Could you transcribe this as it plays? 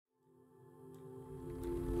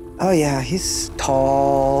Oh yeah, he's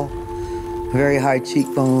tall, very high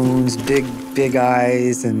cheekbones, big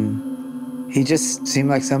eyes, and he just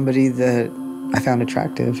seemed like somebody that I found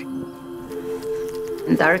attractive.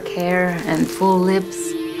 Dark hair and full lips.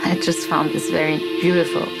 I just found this very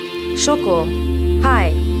beautiful. Shoko,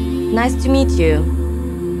 hi. Nice to meet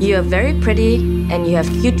you. You are very pretty and you have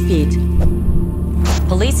cute feet.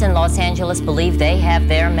 Police in Los Angeles believe they have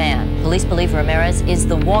their man. Police believe Ramirez is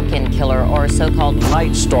the walk-in killer, or so-called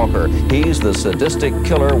Night Stalker. He's the sadistic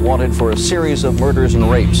killer wanted for a series of murders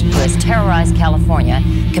and rapes. who has terrorized California,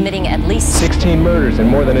 committing at least 16 murders and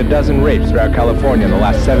more than a dozen rapes throughout California in the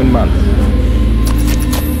last 7 months.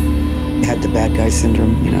 He had the bad guy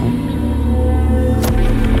syndrome, you know.